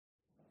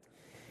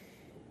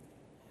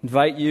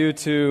Invite you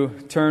to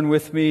turn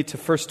with me to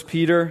 1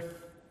 Peter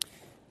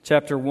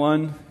chapter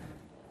 1.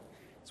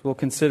 So we'll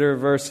consider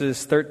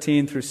verses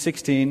 13 through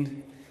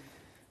 16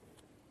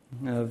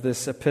 of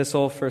this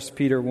epistle, 1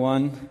 Peter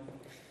 1.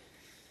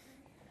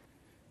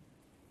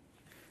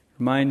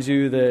 Remind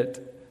you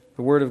that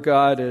the Word of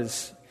God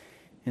is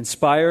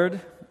inspired,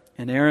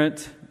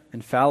 inerrant,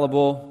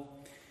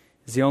 infallible,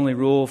 is the only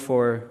rule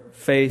for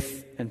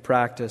faith and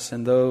practice.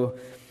 And though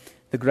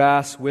the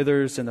grass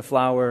withers and the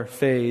flower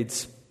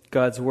fades,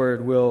 God's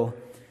Word will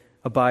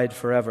abide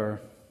forever.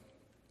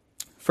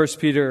 1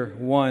 Peter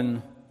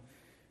 1,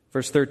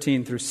 verse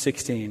 13 through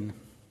 16.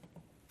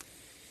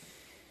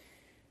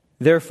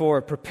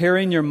 Therefore,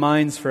 preparing your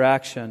minds for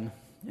action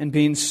and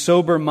being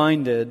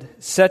sober-minded,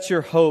 set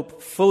your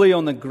hope fully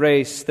on the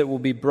grace that will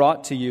be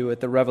brought to you at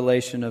the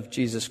revelation of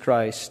Jesus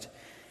Christ.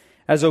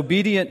 As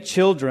obedient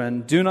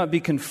children, do not be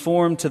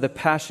conformed to the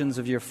passions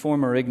of your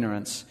former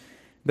ignorance,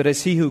 but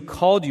as He who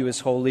called you is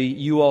holy,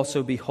 you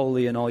also be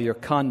holy in all your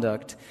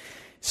conduct.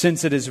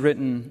 Since it is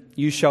written,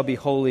 you shall be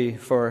holy,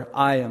 for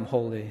I am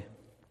holy.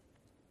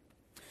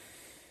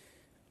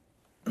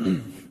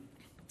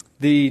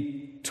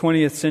 The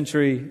 20th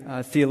century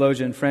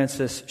theologian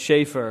Francis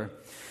Schaeffer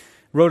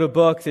wrote a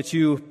book that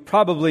you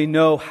probably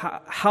know,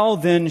 How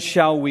Then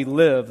Shall We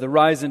Live? The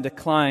Rise and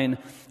Decline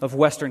of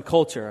Western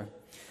Culture.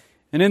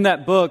 And in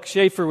that book,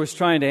 Schaeffer was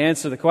trying to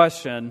answer the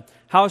question,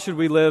 how should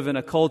we live in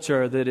a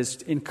culture that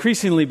is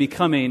increasingly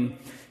becoming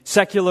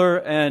secular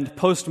and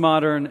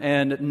postmodern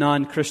and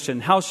non-Christian?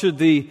 How should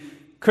the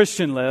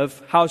Christian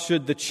live? How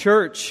should the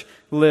church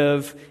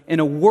live in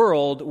a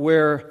world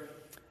where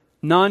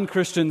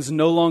non-Christians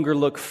no longer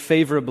look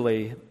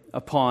favorably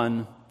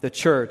upon the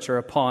church or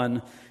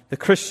upon the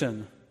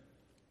Christian?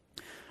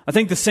 I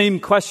think the same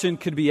question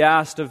could be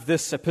asked of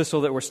this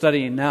epistle that we're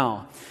studying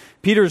now.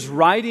 Peter's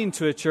writing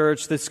to a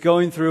church that's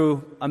going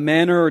through a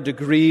manner or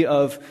degree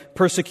of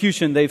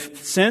persecution. They've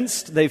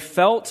sensed, they've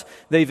felt,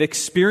 they've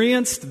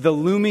experienced the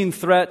looming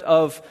threat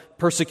of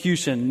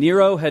persecution.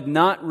 Nero had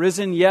not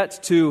risen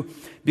yet to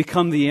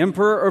become the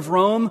emperor of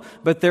Rome,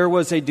 but there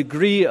was a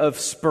degree of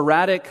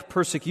sporadic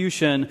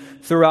persecution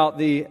throughout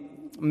the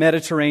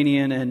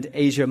Mediterranean and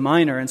Asia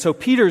Minor. And so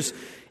Peter's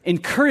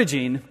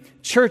encouraging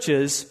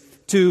churches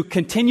to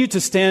continue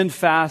to stand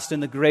fast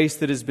in the grace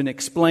that has been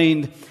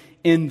explained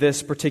in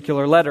this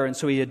particular letter. And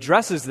so he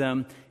addresses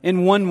them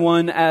in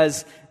 1:1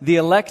 as the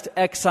elect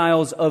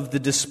exiles of the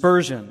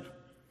dispersion.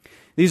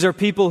 These are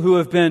people who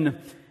have been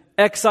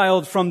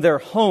exiled from their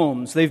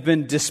homes. They've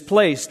been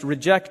displaced,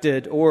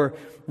 rejected, or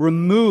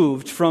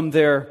removed from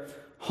their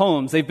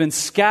homes. They've been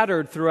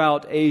scattered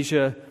throughout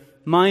Asia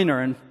Minor.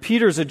 And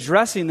Peter's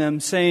addressing them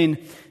saying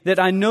that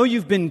I know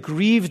you've been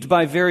grieved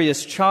by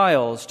various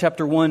trials,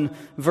 chapter 1,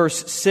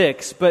 verse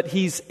 6, but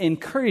he's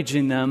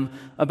encouraging them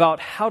about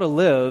how to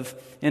live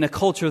in a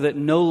culture that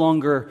no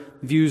longer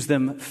views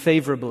them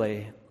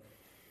favorably.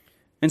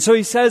 And so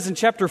he says in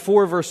chapter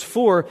 4, verse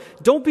 4,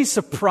 don't be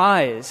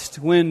surprised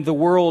when the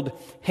world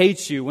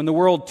hates you, when the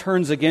world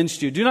turns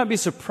against you. Do not be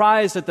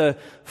surprised at the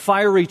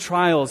fiery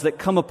trials that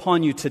come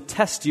upon you to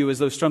test you as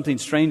though something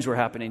strange were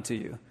happening to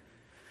you.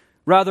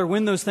 Rather,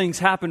 when those things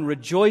happen,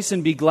 rejoice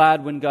and be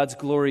glad when God's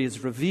glory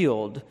is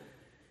revealed,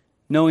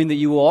 knowing that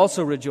you will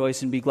also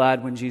rejoice and be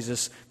glad when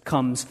Jesus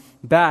comes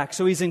back.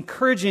 So he's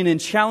encouraging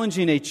and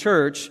challenging a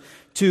church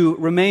to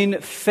remain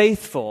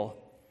faithful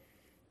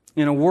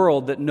in a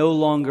world that no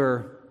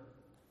longer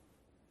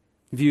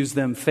views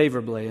them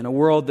favorably, in a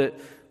world that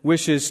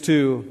wishes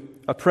to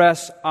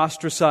oppress,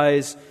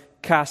 ostracize,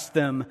 cast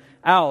them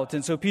out.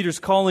 And so Peter's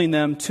calling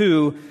them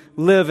to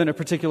live in a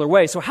particular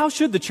way. So how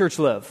should the church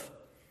live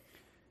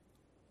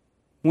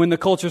when the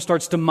culture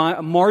starts to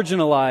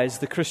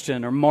marginalize the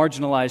Christian or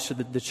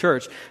marginalize the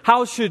church?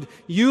 How should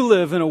you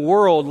live in a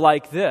world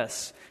like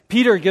this?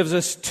 Peter gives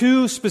us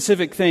two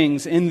specific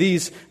things in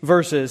these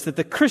verses that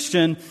the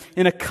Christian,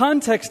 in a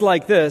context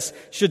like this,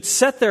 should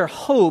set their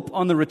hope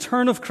on the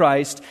return of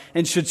Christ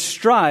and should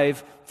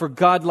strive for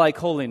godlike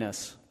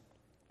holiness.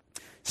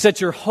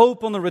 Set your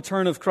hope on the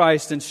return of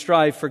Christ and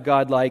strive for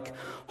godlike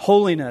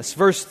holiness.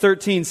 Verse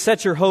 13,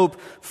 set your hope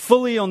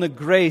fully on the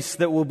grace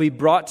that will be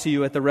brought to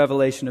you at the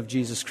revelation of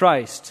Jesus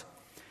Christ.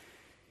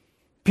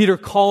 Peter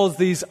calls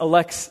these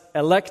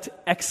elect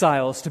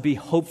exiles to be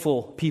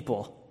hopeful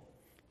people.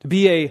 To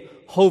be a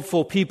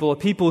hopeful people, a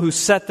people who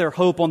set their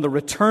hope on the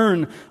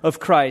return of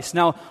Christ.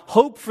 Now,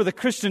 hope for the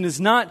Christian is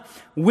not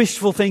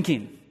wishful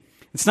thinking.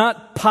 It's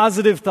not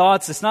positive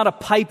thoughts. It's not a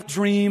pipe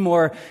dream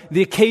or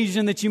the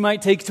occasion that you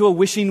might take to a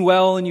wishing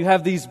well and you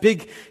have these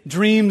big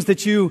dreams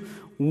that you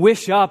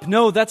wish up.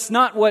 No, that's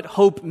not what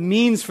hope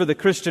means for the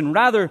Christian.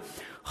 Rather,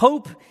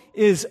 hope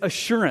is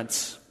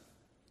assurance.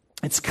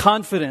 It's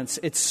confidence.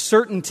 It's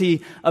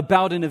certainty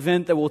about an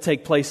event that will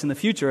take place in the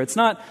future. It's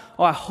not,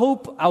 oh, I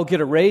hope I'll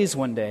get a raise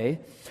one day,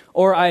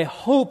 or I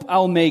hope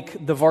I'll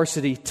make the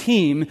varsity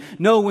team.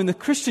 No, when the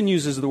Christian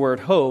uses the word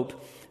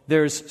hope,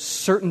 there's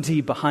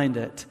certainty behind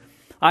it.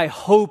 I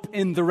hope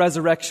in the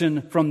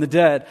resurrection from the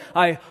dead.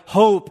 I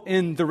hope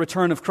in the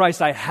return of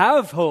Christ. I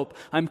have hope.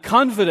 I'm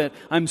confident.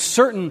 I'm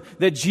certain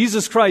that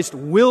Jesus Christ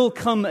will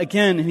come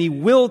again, and He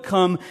will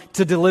come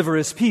to deliver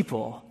His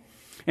people.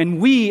 And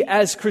we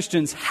as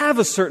Christians have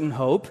a certain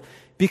hope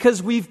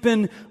because we've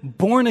been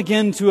born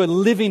again to a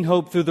living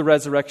hope through the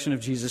resurrection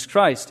of Jesus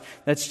Christ.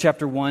 That's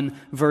chapter 1,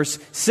 verse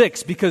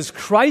 6. Because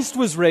Christ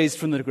was raised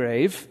from the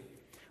grave,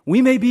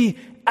 we may be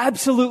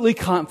absolutely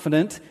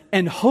confident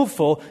and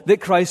hopeful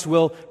that Christ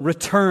will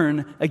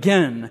return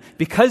again.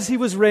 Because He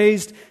was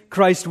raised,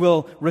 Christ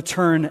will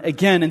return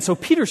again. And so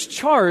Peter's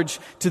charge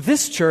to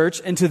this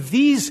church and to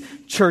these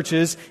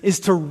churches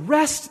is to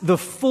rest the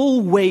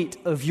full weight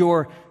of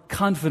your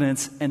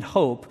confidence and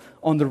hope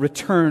on the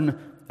return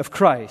of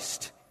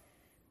Christ.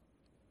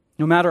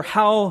 No matter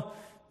how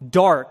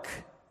dark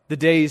the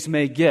days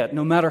may get,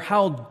 no matter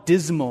how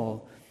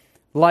dismal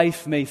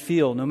life may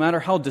feel, no matter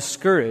how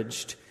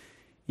discouraged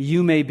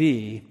you may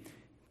be,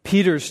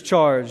 Peter's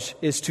charge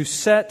is to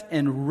set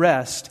and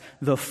rest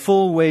the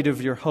full weight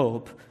of your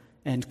hope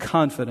and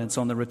confidence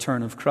on the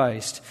return of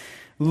Christ.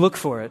 Look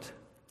for it,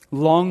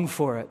 long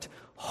for it,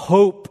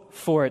 hope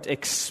for it,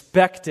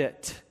 expect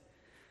it.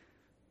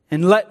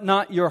 And let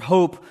not your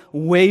hope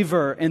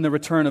waver in the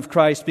return of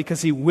Christ,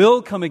 because He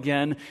will come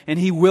again and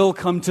He will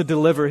come to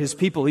deliver His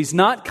people. He's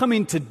not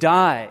coming to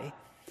die.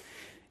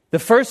 The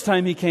first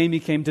time He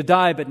came to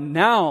die, but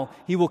now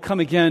He will come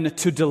again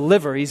to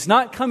deliver. He's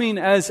not coming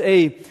as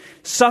a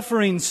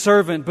suffering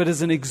servant, but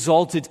as an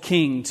exalted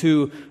king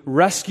to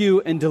rescue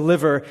and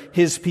deliver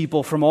His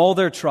people from all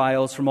their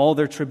trials, from all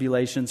their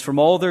tribulations, from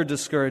all their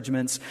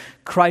discouragements.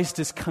 Christ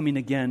is coming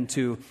again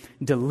to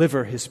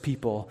deliver His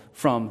people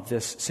from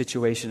this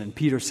situation. And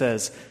Peter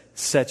says,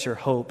 set your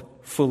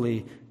hope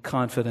fully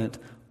confident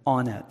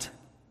on it.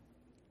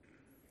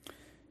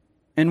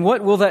 And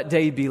what will that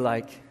day be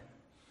like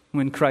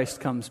when Christ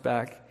comes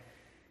back?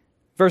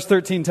 Verse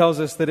 13 tells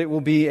us that it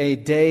will be a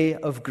day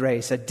of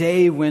grace, a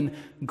day when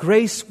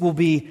grace will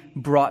be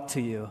brought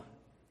to you.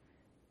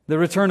 The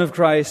return of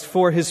Christ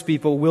for His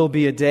people will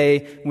be a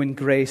day when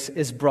grace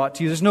is brought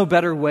to you. There's no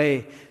better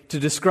way to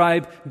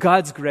describe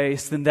God's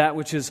grace than that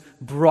which is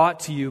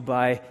brought to you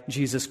by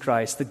Jesus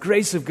Christ. The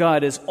grace of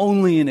God is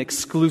only and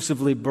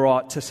exclusively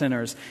brought to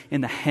sinners in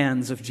the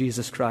hands of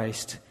Jesus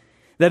Christ.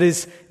 That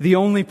is the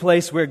only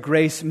place where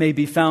grace may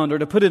be found. Or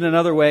to put it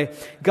another way,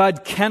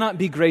 God cannot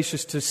be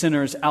gracious to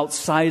sinners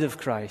outside of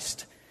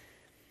Christ.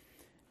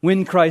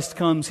 When Christ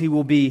comes, He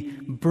will be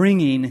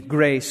bringing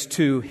grace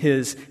to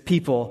His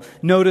people.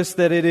 Notice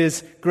that it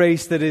is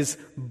grace that is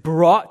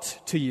brought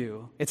to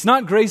you. It's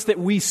not grace that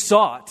we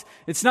sought.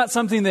 It's not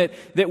something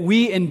that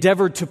we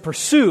endeavored to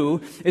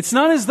pursue. It's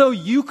not as though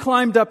you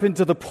climbed up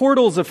into the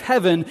portals of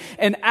heaven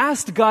and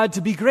asked God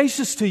to be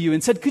gracious to you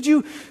and said, could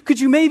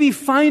you maybe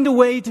find a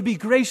way to be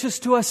gracious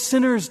to us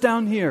sinners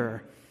down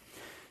here?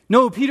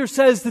 No, Peter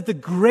says that the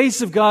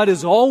grace of God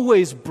is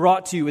always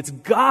brought to you. It's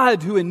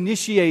God who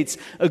initiates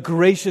a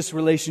gracious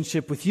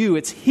relationship with you.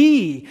 It's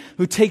He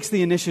who takes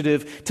the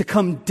initiative to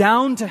come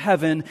down to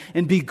heaven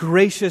and be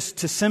gracious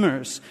to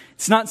sinners.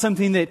 It's not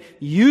something that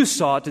you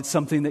sought, it's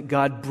something that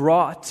God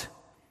brought.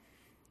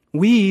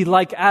 We,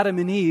 like Adam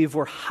and Eve,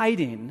 were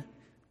hiding.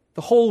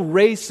 The whole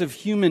race of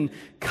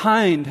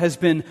humankind has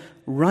been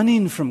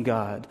running from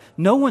God.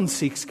 No one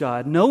seeks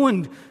God. No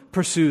one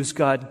pursues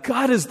God.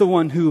 God is the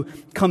one who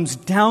comes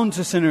down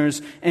to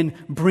sinners and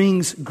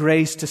brings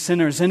grace to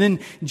sinners. And in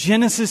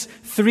Genesis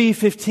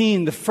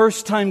 3:15, the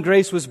first time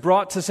grace was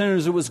brought to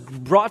sinners, it was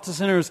brought to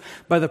sinners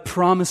by the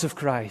promise of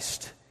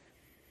Christ.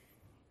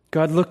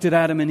 God looked at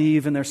Adam and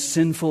Eve in their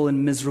sinful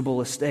and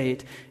miserable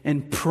estate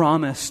and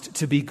promised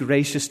to be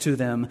gracious to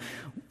them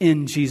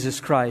in Jesus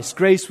Christ.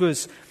 Grace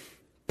was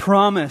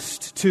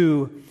promised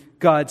to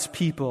God's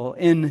people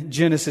in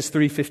Genesis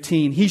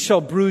 3:15. He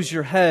shall bruise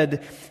your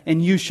head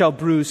and you shall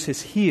bruise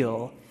his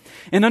heel.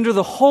 And under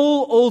the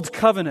whole Old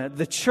Covenant,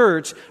 the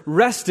church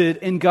rested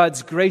in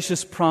God's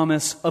gracious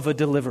promise of a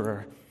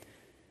deliverer,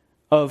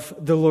 of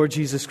the Lord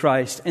Jesus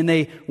Christ. And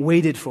they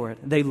waited for it.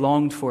 They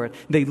longed for it.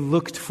 They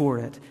looked for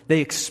it.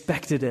 They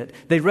expected it.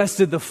 They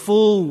rested the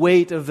full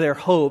weight of their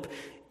hope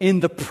in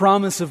the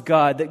promise of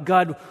God, that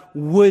God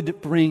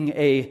would bring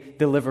a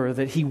deliverer,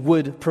 that He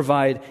would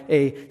provide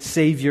a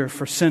Savior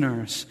for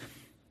sinners.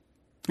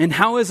 And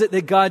how is it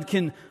that God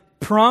can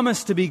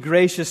promise to be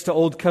gracious to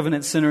Old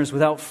Covenant sinners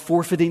without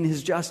forfeiting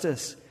His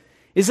justice?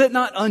 Is it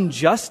not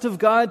unjust of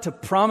God to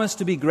promise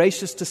to be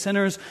gracious to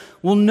sinners?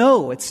 Well,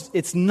 no,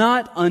 it's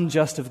not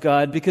unjust of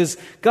God, because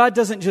God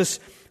doesn't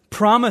just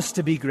promise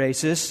to be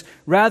gracious.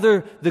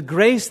 Rather, the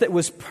grace that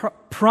was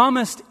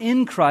promised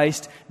in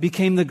Christ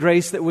became the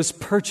grace that was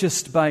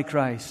purchased by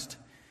Christ.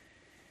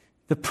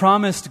 The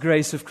promised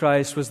grace of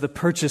Christ was the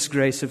purchased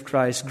grace of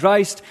Christ.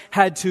 Christ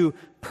had to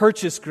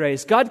purchase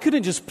grace. God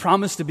couldn't just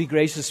promise to be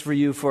gracious for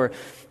you for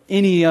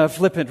any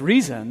flippant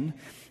reason.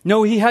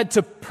 No, He had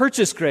to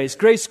purchase grace.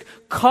 Grace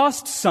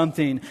cost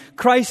something.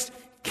 Christ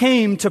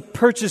came to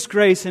purchase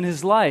grace in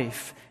His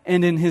life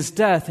and in His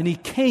death. And He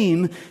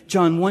came,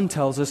 John 1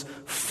 tells us,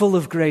 full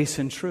of grace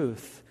and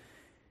truth.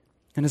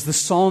 And as the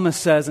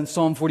psalmist says in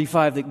Psalm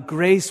 45, that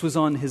grace was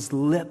on his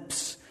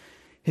lips.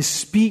 His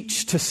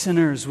speech to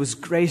sinners was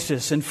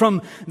gracious. And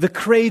from the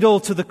cradle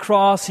to the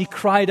cross, he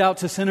cried out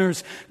to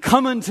sinners,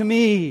 "Come unto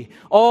me,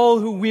 all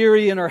who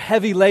weary and are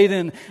heavy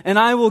laden, and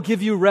I will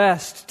give you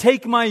rest.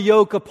 Take my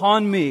yoke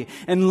upon me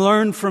and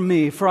learn from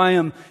me, for I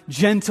am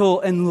gentle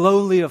and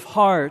lowly of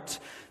heart."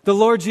 The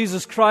Lord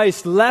Jesus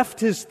Christ left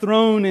his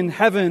throne in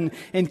heaven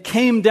and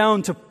came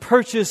down to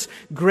purchase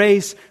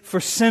grace for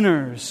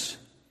sinners.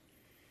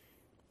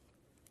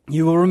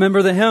 You will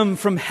remember the hymn,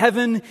 "From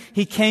heaven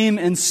he came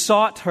and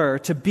sought her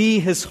to be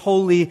his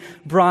holy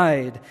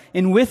bride.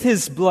 And with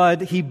his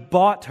blood he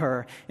bought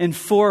her, and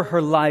for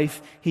her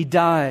life he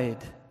died."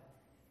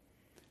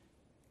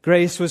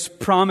 Grace was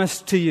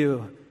promised to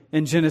you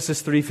in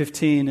Genesis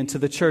 3:15 and to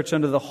the church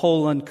under the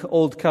whole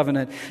old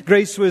covenant.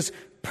 Grace was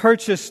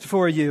purchased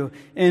for you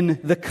in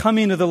the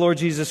coming of the Lord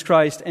Jesus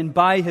Christ and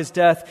by his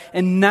death.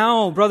 And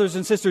now, brothers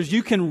and sisters,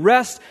 you can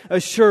rest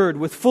assured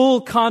with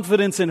full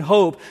confidence and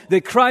hope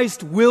that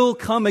Christ will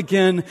come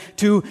again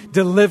to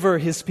deliver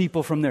his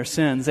people from their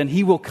sins. And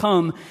he will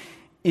come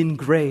in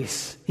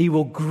grace. He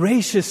will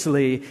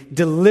graciously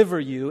deliver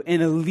you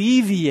and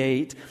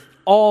alleviate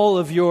all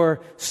of your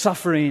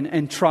suffering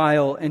and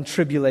trial and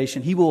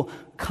tribulation. He will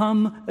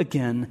come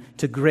again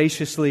to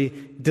graciously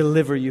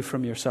deliver you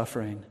from your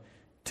suffering,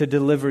 to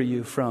deliver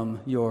you from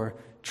your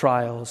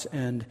trials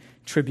and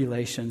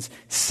tribulations.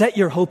 Set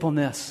your hope on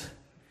this.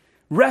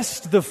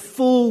 Rest the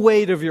full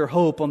weight of your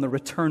hope on the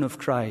return of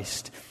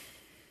Christ.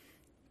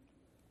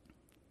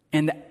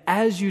 And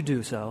as you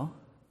do so,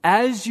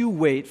 as you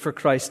wait for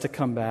Christ to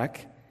come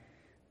back,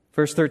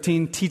 verse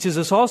 13 teaches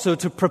us also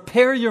to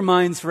prepare your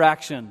minds for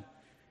action.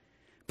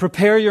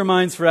 Prepare your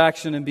minds for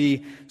action and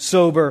be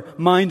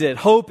sober-minded.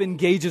 Hope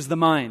engages the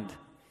mind.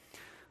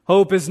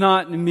 Hope is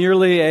not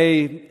merely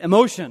an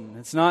emotion.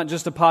 It's not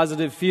just a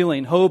positive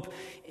feeling. Hope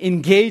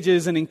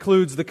engages and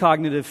includes the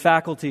cognitive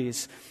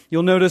faculties.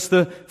 You'll notice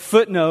the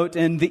footnote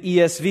in the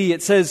ESV.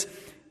 It says,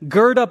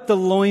 "Gird up the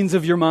loins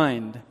of your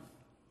mind."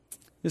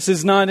 This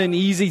is not an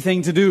easy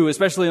thing to do,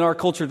 especially in our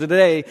culture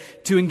today,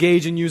 to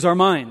engage and use our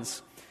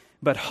minds.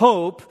 But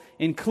hope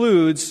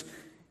includes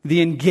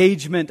the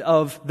engagement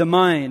of the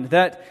mind.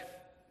 That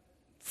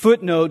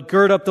footnote,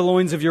 "gird up the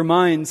loins of your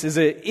minds," is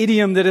an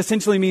idiom that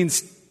essentially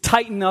means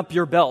tighten up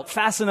your belt,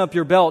 fasten up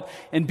your belt,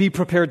 and be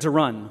prepared to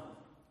run.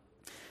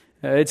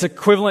 Its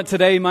equivalent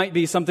today might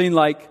be something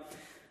like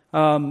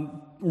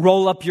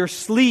roll up your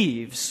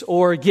sleeves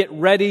or get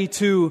ready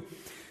to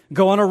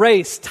go on a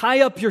race.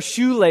 Tie up your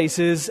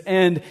shoelaces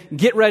and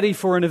get ready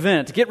for an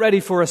event. Get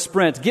ready for a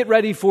sprint. Get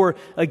ready for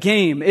a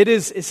game. It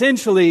is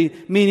essentially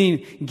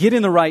meaning get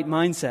in the right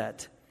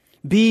mindset.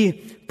 Be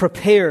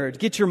prepared.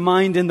 Get your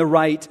mind in the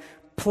right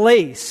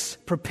place.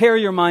 Prepare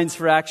your minds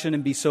for action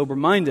and be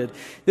sober-minded.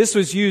 This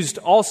was used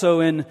also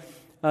in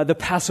the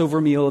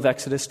Passover meal of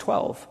Exodus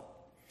 12.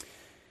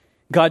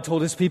 God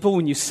told his people,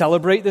 when you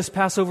celebrate this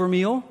Passover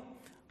meal,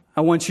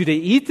 I want you to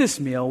eat this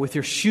meal with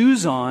your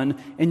shoes on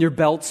and your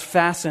belts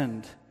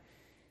fastened.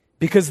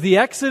 Because the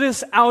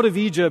exodus out of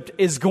Egypt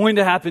is going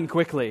to happen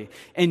quickly.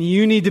 And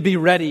you need to be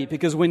ready.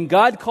 Because when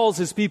God calls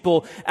his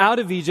people out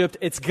of Egypt,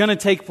 it's going to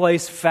take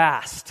place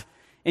fast.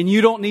 And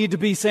you don't need to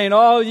be saying,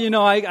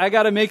 I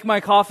got to make my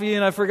coffee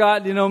and I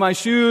forgot, my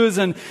shoes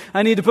and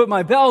I need to put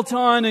my belt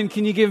on and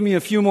can you give me a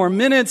few more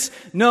minutes?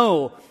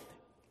 No.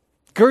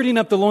 Girding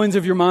up the loins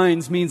of your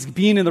minds means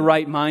being in the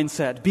right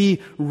mindset. Be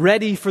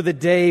ready for the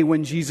day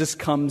when Jesus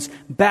comes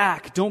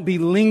back. Don't be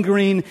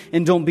lingering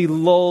and don't be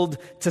lulled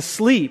to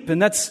sleep. And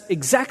that's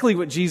exactly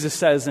what Jesus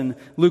says in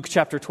Luke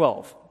chapter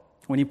 12.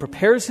 When he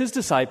prepares his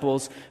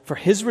disciples for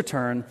his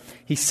return,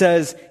 he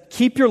says,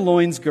 "Keep your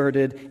loins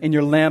girded and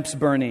your lamps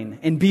burning,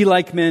 and be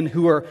like men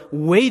who are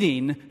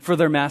waiting for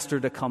their master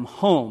to come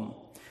home."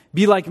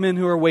 Be like men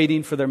who are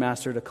waiting for their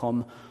master to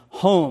come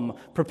home.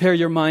 Prepare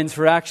your minds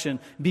for action.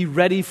 Be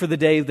ready for the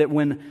day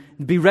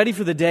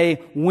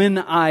when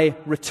I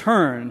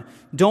return.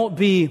 Don't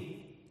be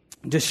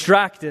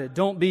distracted.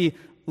 Don't be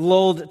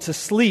lulled to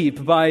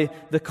sleep by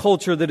the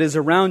culture that is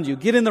around you.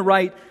 Get in the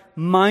right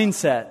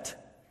mindset.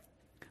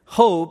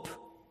 Hope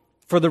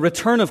for the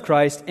return of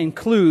Christ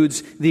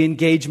includes the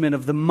engagement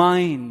of the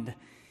mind.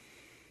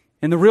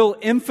 And the real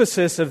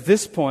emphasis of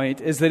this point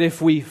is that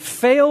if we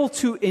fail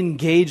to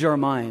engage our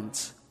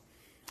minds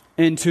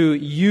and to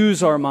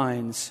use our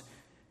minds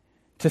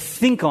to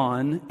think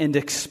on and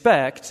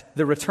expect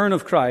the return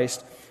of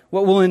Christ,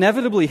 what will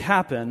inevitably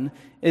happen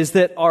is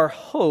that our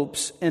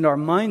hopes and our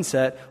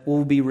mindset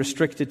will be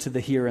restricted to the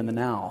here and the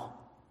now.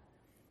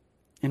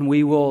 And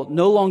we will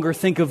no longer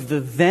think of the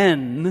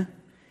then,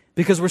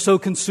 because we're so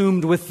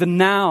consumed with the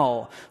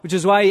now, which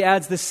is why he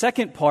adds the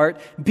second part,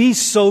 be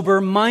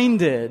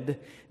sober-minded.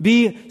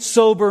 Be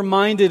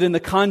sober-minded in the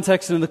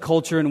context and in the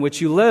culture in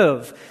which you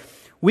live.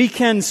 We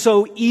can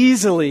so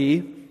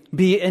easily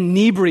be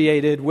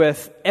inebriated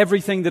with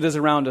everything that is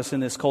around us in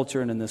this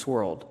culture and in this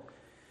world.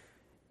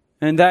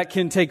 And that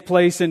can take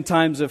place in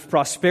times of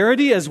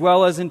prosperity as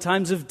well as in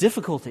times of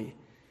difficulty.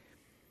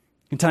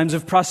 In times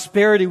of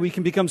prosperity, we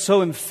can become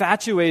so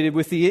infatuated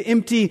with the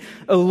empty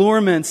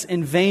allurements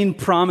and vain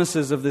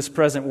promises of this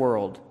present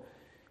world.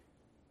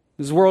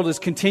 This world is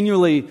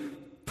continually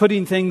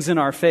putting things in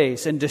our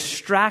face and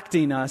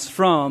distracting us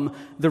from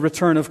the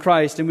return of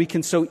Christ. And we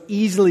can so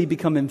easily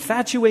become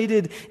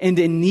infatuated and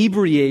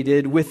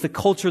inebriated with the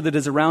culture that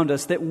is around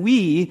us that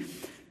we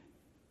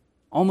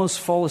almost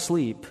fall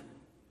asleep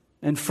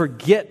and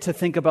forget to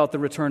think about the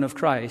return of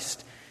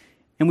Christ.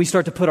 And we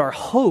start to put our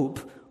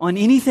hope on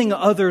anything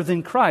other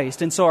than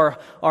Christ. And so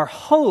our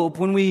hope,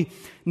 when we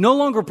no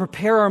longer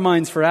prepare our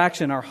minds for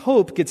action, our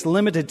hope gets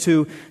limited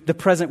to the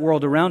present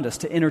world around us,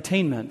 to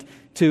entertainment,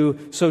 to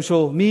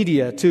social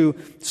media, to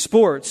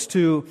sports,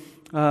 to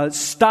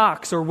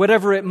stocks, or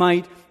whatever it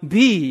might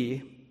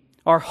be.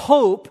 Our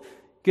hope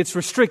gets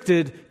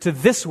restricted to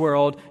this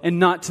world and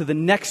not to the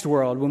next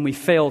world when we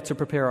fail to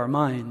prepare our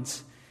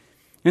minds.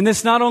 And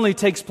this not only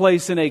takes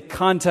place in a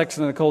context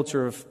and a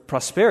culture of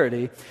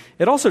prosperity,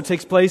 it also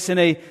takes place in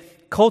a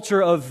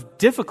culture of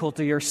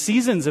difficulty or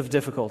seasons of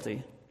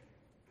difficulty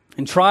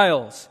and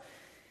trials.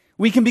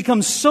 We can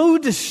become so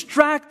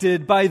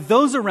distracted by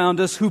those around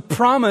us who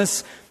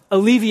promise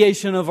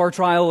alleviation of our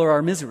trial or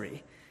our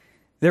misery.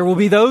 There will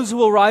be those who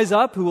will rise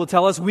up who will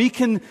tell us, we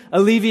can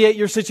alleviate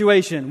your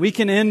situation. We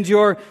can end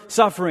your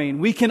suffering.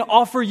 We can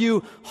offer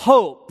you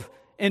hope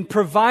and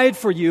provide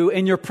for you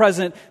in your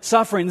present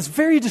suffering. It's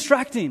very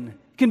distracting.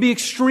 It can be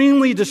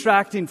extremely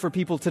distracting for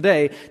people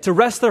today to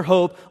rest their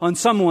hope on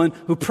someone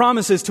who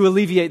promises to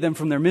alleviate them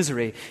from their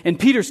misery. And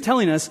Peter's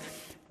telling us,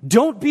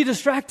 don't be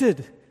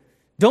distracted.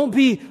 Don't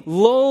be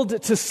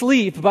lulled to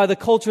sleep by the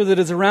culture that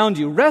is around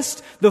you.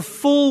 Rest the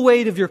full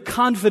weight of your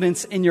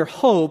confidence and your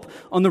hope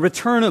on the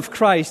return of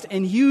Christ,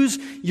 and use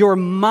your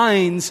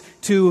minds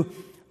to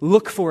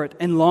look for it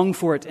and long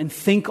for it and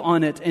think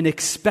on it and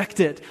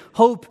expect it.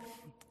 Hope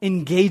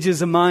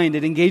engages a mind.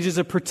 It engages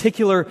a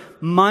particular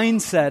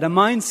mindset, a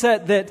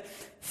mindset that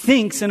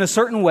thinks in a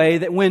certain way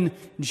that when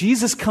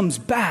Jesus comes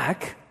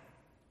back,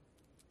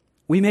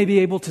 we may be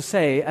able to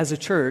say as a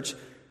church,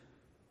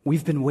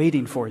 we've been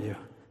waiting for you.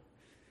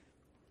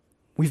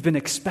 We've been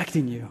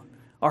expecting you.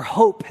 Our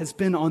hope has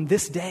been on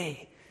this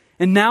day.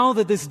 And now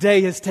that this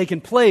day has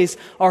taken place,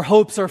 our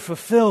hopes are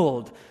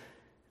fulfilled.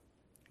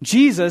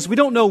 Jesus, we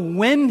don't know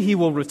when He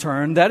will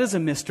return. That is a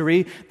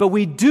mystery. But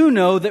we do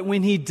know that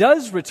when He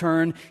does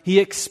return, He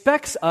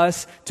expects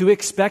us to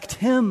expect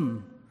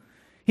Him.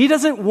 He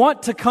doesn't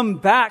want to come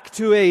back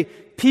to a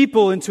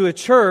people and to a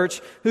church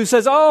who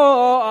says,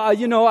 I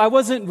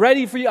wasn't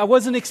ready for you. I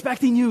wasn't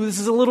expecting you. This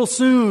is a little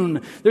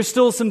soon. There's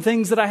still some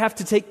things that I have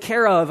to take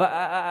care of.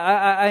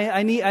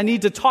 I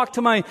need to talk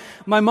to my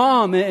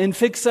mom and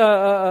fix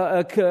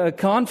a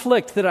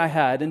conflict that I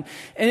had.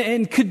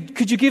 And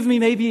could you give me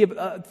maybe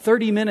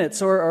 30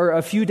 minutes or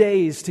a few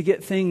days to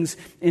get things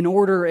in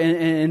order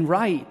and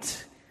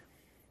right?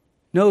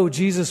 No,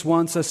 Jesus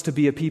wants us to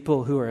be a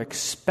people who are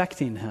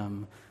expecting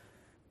Him,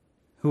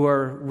 who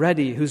are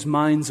ready, whose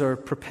minds are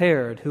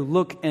prepared, who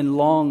look and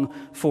long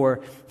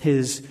for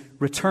His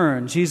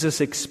return.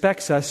 Jesus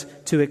expects us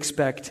to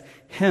expect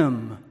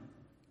Him.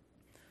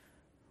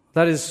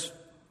 That is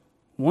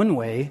one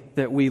way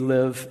that we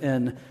live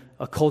in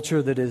a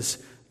culture that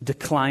is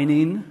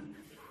declining,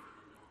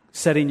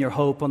 setting your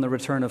hope on the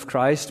return of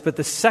Christ. But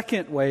the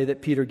second way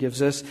that Peter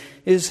gives us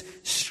is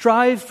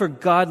strive for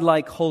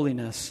godlike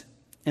holiness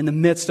in the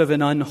midst of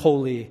an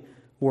unholy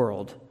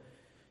world.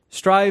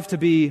 Strive to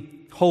be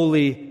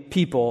holy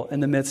people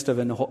in the midst of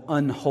an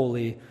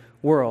unholy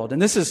world.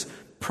 And this is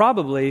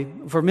probably,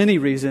 for many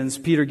reasons,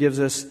 Peter gives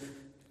us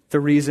the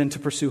reason to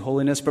pursue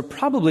holiness, but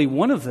probably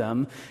one of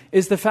them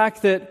is the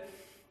fact that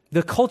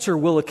the culture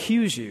will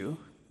accuse you.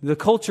 The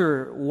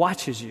culture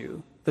watches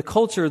you. The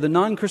culture, the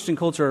non-Christian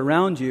culture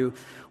around you,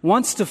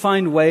 wants to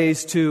find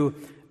ways to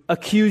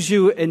accuse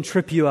you and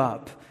trip you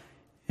up.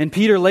 And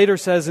Peter later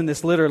says in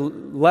this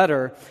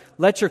letter,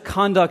 let your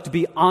conduct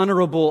be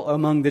honorable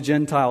among the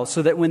Gentiles,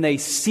 so that when they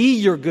see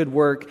your good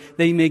work,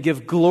 they may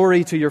give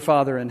glory to your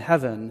Father in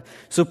heaven.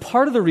 So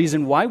part of the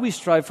reason why we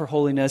strive for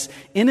holiness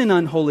in an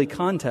unholy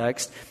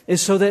context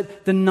is so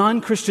that the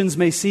non-Christians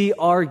may see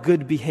our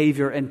good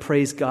behavior and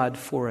praise God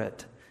for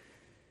it.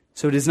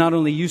 So it is not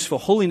only useful,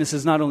 holiness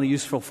is not only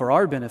useful for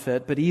our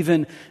benefit, but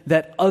even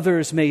that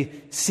others may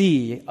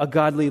see a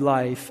godly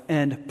life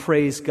and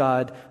praise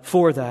God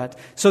for that.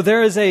 So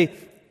there is a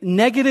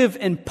negative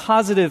and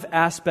positive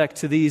aspect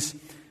to these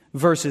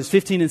verses,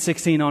 15 and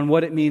 16, on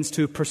what it means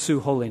to pursue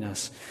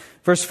holiness.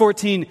 Verse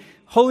 14,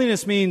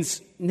 holiness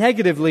means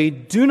negatively,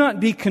 do not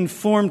be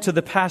conformed to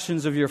the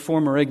passions of your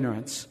former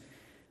ignorance.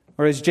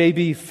 Or as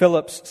J.B.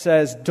 Phillips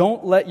says,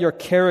 don't let your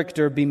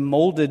character be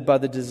molded by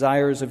the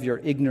desires of your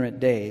ignorant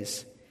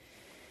days.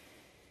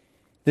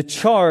 The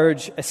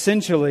charge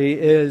essentially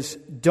is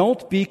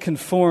don't be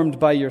conformed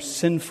by your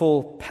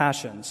sinful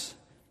passions,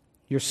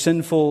 your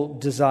sinful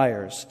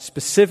desires,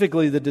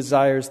 specifically the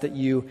desires that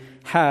you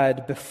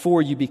had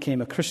before you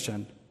became a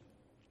Christian.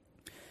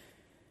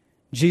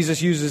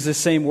 Jesus uses this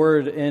same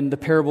word in the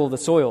parable of the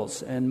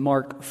soils in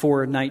Mark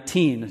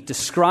 4:19,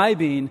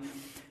 describing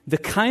the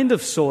kind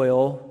of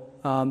soil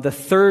the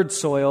third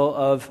soil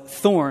of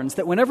thorns,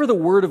 that whenever the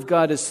Word of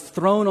God is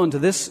thrown onto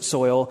this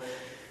soil,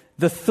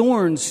 the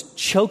thorns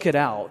choke it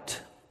out.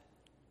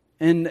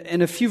 And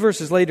a few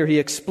verses later, he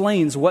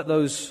explains what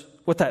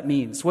that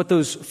means, what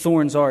those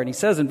thorns are. And he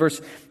says in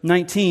verse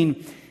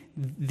 19,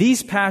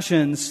 these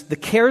passions, the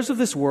cares of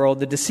this world,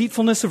 the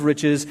deceitfulness of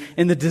riches,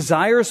 and the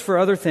desires for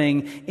other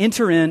things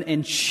enter in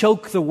and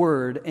choke the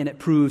word, and it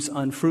proves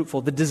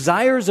unfruitful. The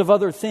desires of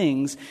other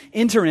things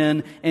enter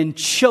in and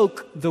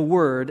choke the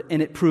word,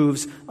 and it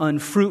proves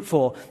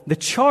unfruitful. The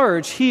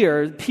charge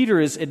here,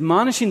 Peter is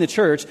admonishing the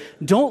church,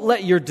 don't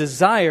let your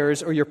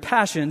desires or your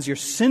passions, your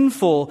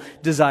sinful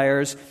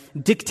desires,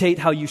 dictate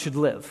how you should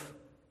live.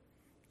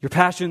 Your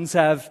passions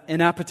have an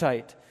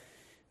appetite.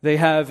 They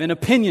have an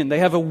opinion, they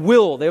have a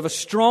will, they have a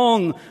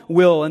strong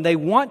will, and they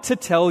want to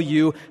tell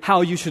you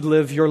how you should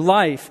live your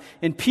life.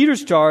 And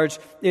Peter's charge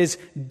is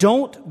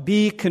don't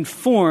be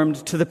conformed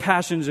to the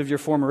passions of your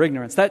former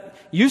ignorance. That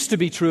used to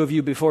be true of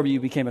you before you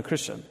became a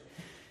Christian.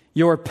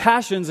 Your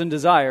passions and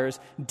desires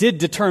did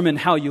determine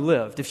how you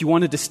lived. If you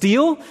wanted to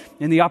steal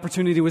and the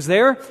opportunity was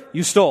there,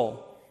 you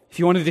stole. If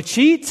you wanted to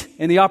cheat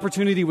and the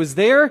opportunity was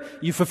there,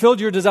 you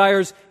fulfilled your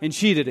desires and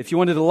cheated. If you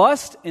wanted to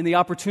lust and the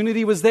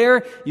opportunity was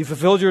there, you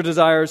fulfilled your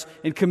desires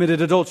and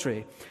committed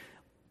adultery.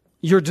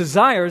 Your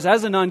desires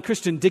as a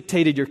non-Christian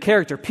dictated your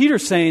character.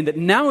 Peter's saying that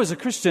now as a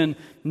Christian,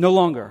 no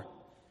longer.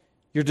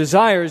 Your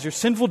desires, your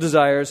sinful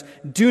desires,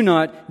 do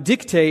not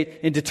dictate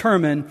and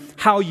determine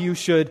how you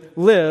should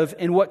live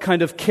and what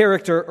kind of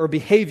character or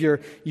behavior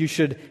you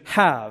should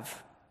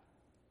have.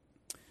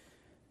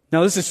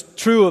 Now this is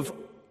true of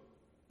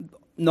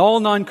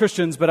all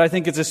non-Christians, but I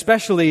think it's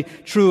especially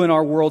true in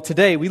our world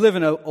today. We live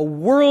in a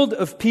world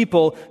of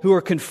people who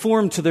are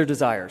conformed to their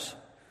desires,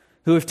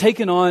 who have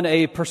taken on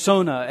a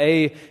persona,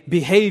 a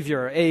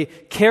behavior, a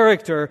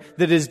character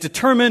that is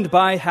determined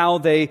by how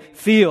they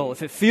feel.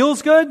 If it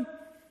feels good,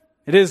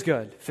 it is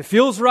good. If it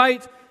feels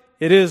right,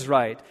 it is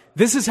right.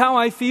 This is how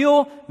I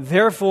feel,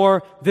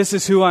 therefore this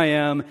is who I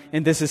am,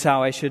 and this is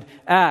how I should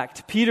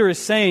act. Peter is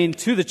saying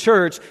to the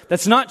church,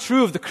 that's not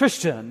true of the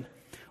Christian.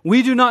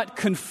 We do not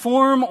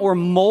conform or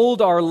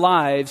mold our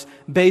lives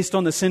based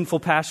on the sinful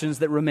passions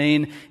that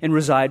remain and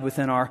reside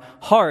within our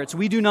hearts.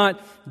 We do not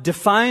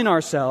define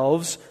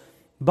ourselves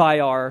by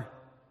our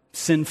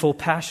sinful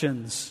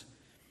passions.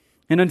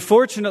 And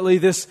unfortunately,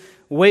 this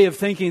way of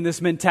thinking,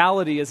 this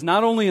mentality is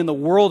not only in the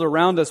world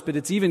around us, but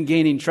it's even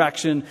gaining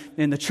traction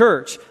in the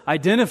church,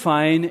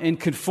 identifying and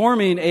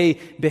conforming a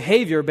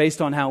behavior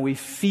based on how we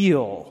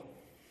feel.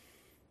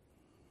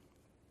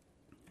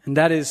 And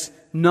that is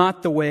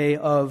not the way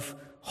of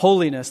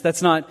holiness.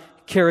 That's not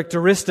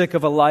characteristic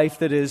of a life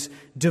that is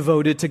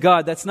devoted to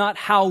God. That's not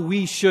how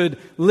we should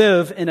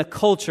live in a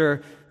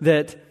culture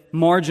that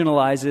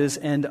marginalizes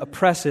and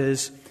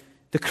oppresses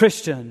the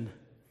Christian.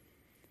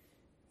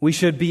 We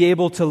should be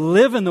able to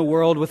live in the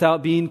world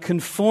without being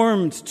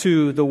conformed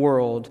to the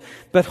world.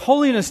 But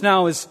holiness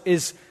now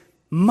is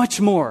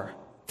much more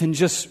than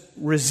just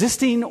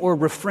resisting or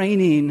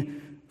refraining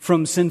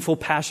from sinful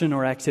passion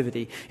or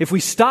activity. If we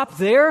stop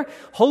there,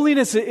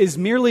 holiness is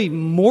merely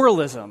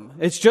moralism.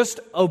 It's just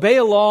obey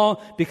a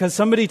law because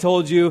somebody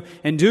told you,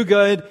 and do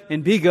good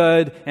and be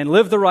good and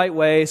live the right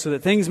way so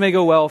that things may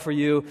go well for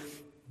you.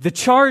 The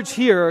charge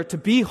here to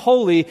be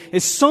holy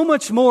is so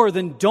much more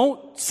than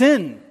don't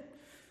sin.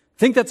 I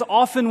think that's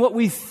often what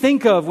we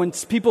think of when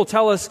people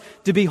tell us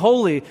to be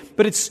holy,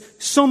 but it's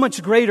so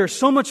much greater,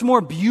 so much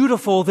more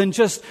beautiful than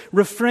just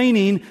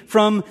refraining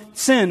from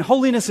sin.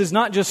 Holiness is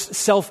not just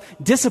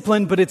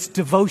self-discipline, but it's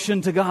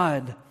devotion to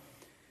God.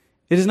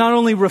 It is not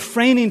only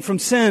refraining from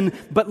sin,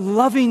 but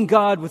loving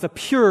God with a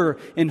pure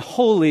and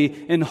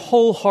holy and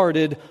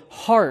wholehearted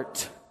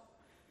heart.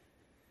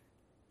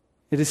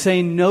 It is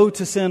saying no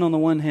to sin on the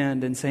one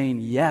hand and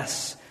saying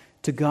yes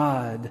to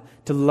God,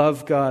 to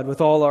love God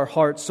with all our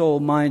heart, soul,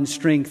 mind,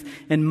 strength,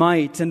 and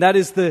might. And that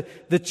is the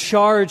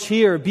charge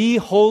here. Be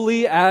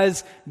holy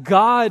as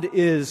God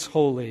is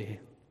holy.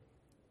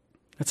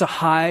 That's a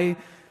high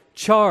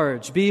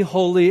charge. Be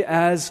holy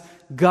as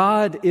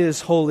God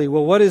is holy.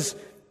 Well, what is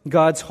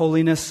God's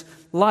holiness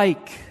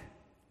like?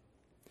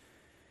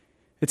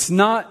 It's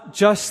not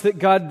just that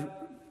God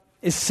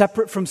is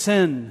separate from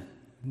sin.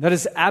 That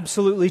is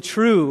absolutely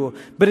true,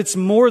 but it's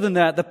more than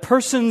that. The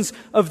persons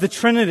of the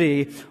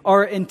Trinity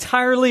are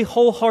entirely,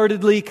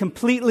 wholeheartedly,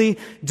 completely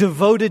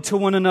devoted to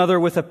one another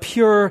with a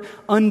pure,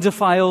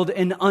 undefiled,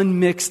 and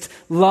unmixed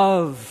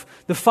love.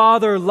 The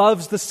Father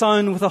loves the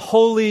Son with a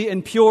holy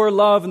and pure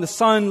love, and the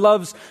Son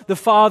loves the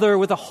Father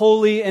with a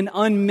holy and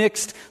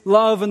unmixed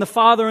love, and the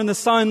Father and the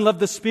Son love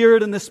the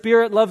Spirit, and the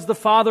Spirit loves the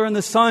Father and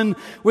the Son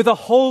with a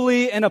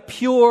holy and a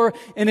pure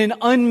and an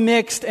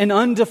unmixed and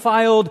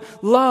undefiled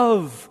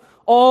love.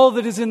 All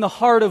that is in the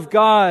heart of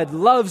God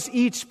loves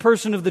each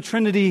person of the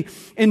Trinity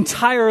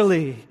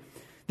entirely.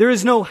 There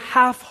is no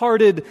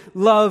half-hearted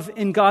love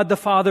in God the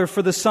Father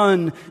for the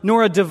Son,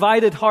 nor a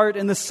divided heart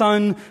in the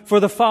Son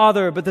for the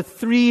Father, but the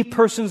three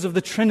persons of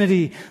the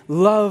Trinity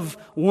love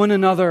one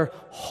another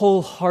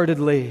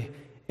wholeheartedly,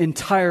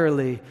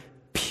 entirely,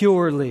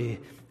 purely,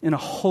 in a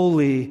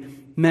holy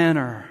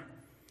manner.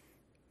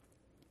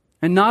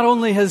 And not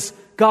only has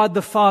God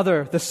the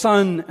Father, the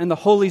Son, and the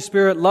Holy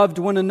Spirit loved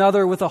one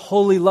another with a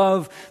holy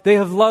love, they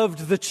have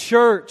loved the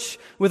church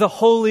with a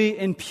holy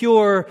and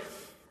pure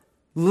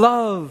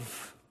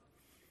love.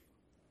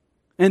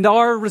 And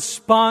our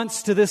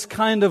response to this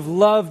kind of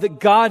love that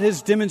God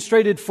has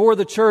demonstrated for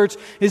the church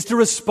is to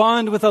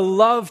respond with a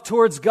love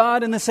towards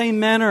God in the same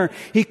manner.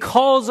 He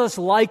calls us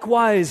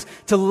likewise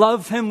to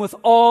love Him with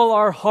all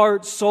our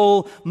heart,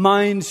 soul,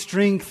 mind,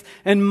 strength,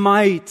 and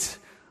might.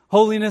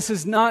 Holiness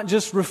is not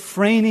just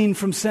refraining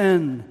from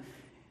sin.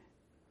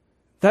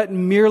 That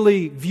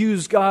merely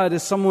views God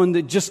as someone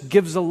that just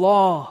gives a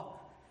law.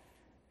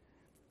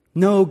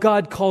 No,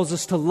 God calls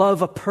us to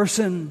love a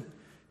person,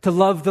 to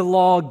love the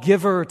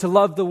lawgiver, to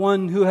love the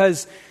one who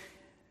has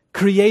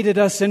created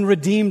us and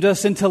redeemed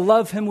us, and to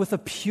love Him with a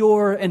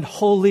pure and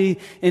holy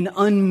and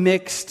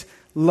unmixed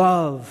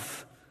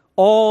love.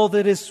 All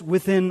that is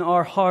within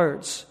our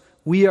hearts,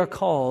 we are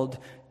called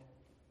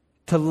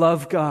to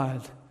love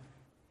God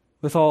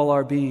with all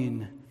our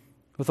being,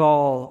 with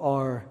all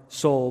our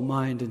soul,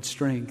 mind, and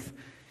strength.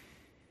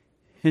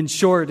 In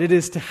short, it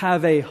is to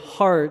have a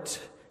heart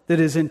that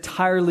is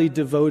entirely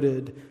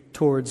devoted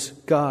towards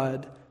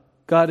God.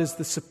 God is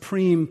the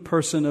supreme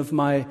person of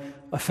my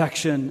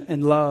affection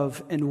and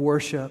love and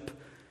worship.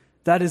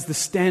 That is the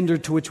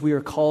standard to which we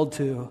are called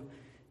to,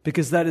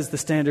 because that is the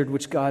standard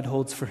which God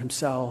holds for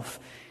Himself.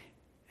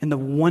 And the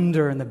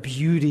wonder and the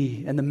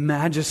beauty and the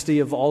majesty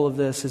of all of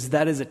this is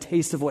that is a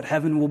taste of what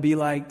heaven will be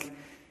like.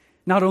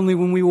 Not only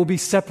when we will be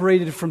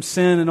separated from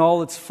sin in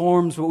all its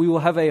forms, but we will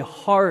have a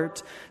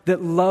heart that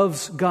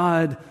loves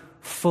God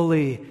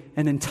fully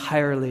and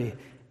entirely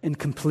and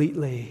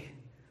completely.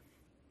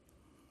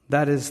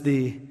 That is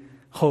the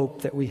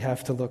hope that we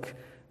have to look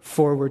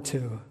forward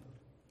to.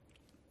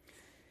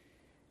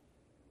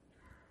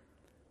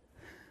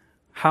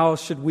 How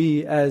should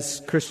we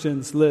as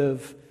Christians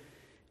live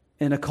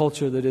in a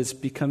culture that is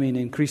becoming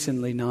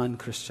increasingly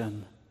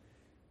non-Christian?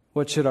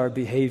 What should our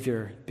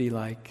behavior be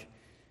like?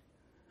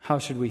 How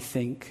should we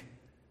think?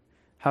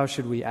 How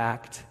should we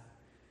act?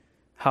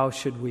 How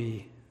should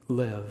we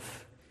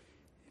live?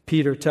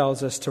 Peter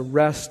tells us to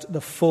rest the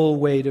full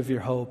weight of your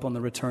hope on the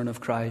return of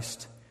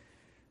Christ.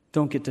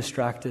 Don't get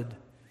distracted.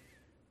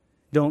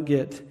 Don't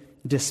get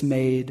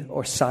dismayed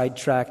or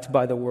sidetracked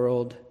by the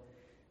world,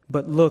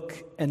 but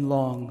look and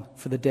long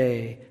for the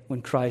day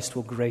when Christ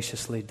will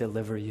graciously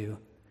deliver you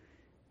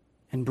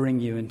and bring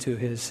you into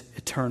His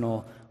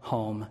eternal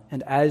home.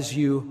 And as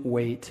you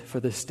wait for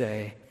this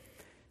day,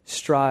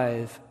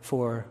 strive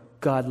for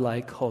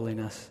God-like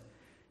holiness,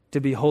 to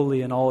be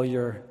holy in all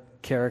your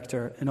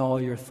character and all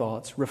your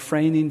thoughts,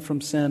 refraining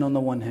from sin on the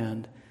one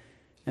hand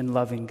and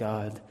loving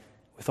God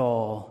with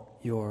all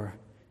your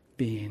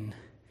being.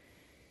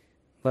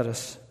 Let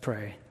us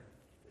pray.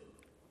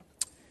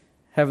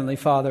 Heavenly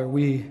Father,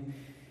 we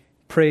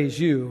praise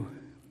You,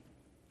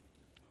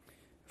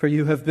 for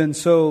You have been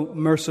so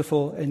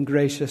merciful and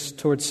gracious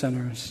towards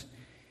sinners.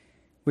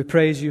 We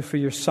praise You for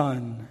Your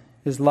Son,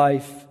 His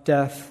life,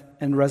 death,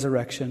 and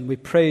resurrection. We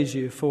praise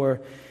You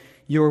for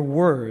Your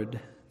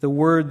word, the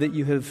word that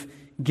You have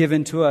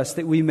given to us,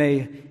 that we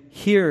may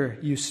hear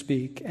You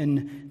speak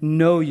and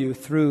know You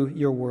through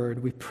Your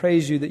word. We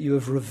praise You that You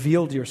have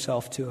revealed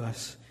Yourself to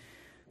us.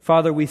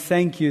 Father, we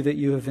thank You that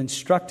You have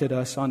instructed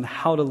us on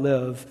how to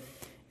live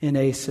in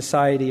a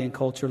society and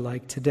culture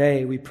like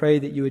today. We pray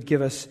that You would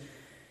give us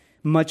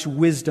much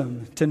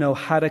wisdom to know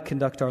how to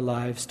conduct our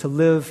lives, to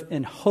live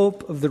in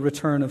hope of the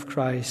return of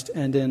Christ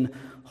and in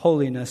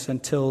holiness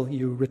until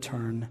You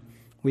return.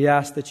 We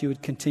ask that You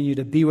would continue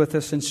to be with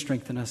us and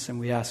strengthen us, and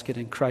we ask it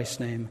in Christ's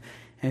name.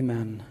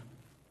 Amen.